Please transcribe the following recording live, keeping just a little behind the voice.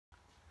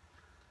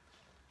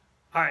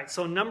All right,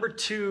 so number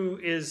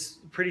 2 is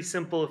pretty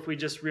simple if we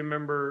just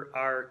remember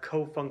our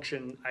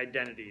cofunction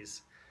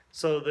identities.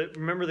 So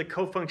remember the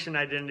cofunction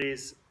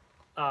identities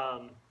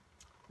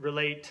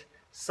relate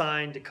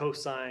sine to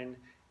cosine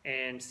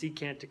and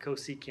secant to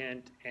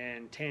cosecant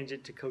and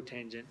tangent to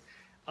cotangent.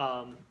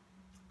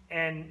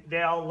 And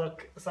they all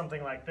look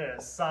something like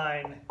this.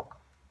 Sine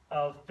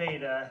of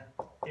theta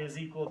is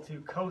equal to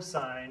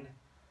cosine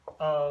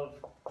of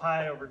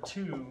pi over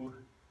 2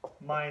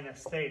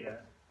 minus theta.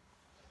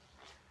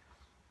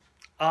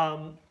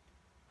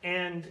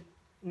 And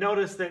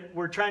notice that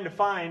we're trying to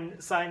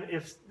find sine,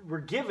 if we're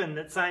given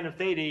that sine of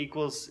theta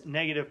equals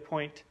negative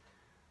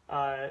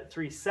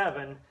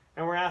 0.37,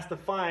 and we're asked to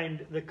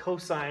find the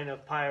cosine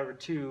of pi over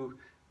 2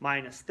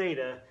 minus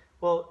theta.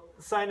 Well,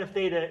 sine of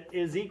theta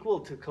is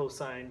equal to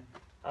cosine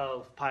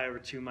of pi over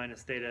 2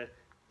 minus theta.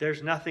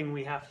 There's nothing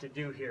we have to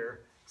do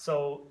here.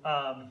 So,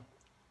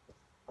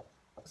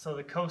 so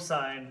the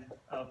cosine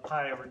of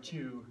pi over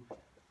 2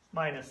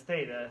 minus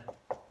theta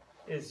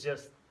is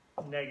just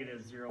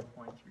negative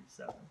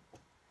 0.37.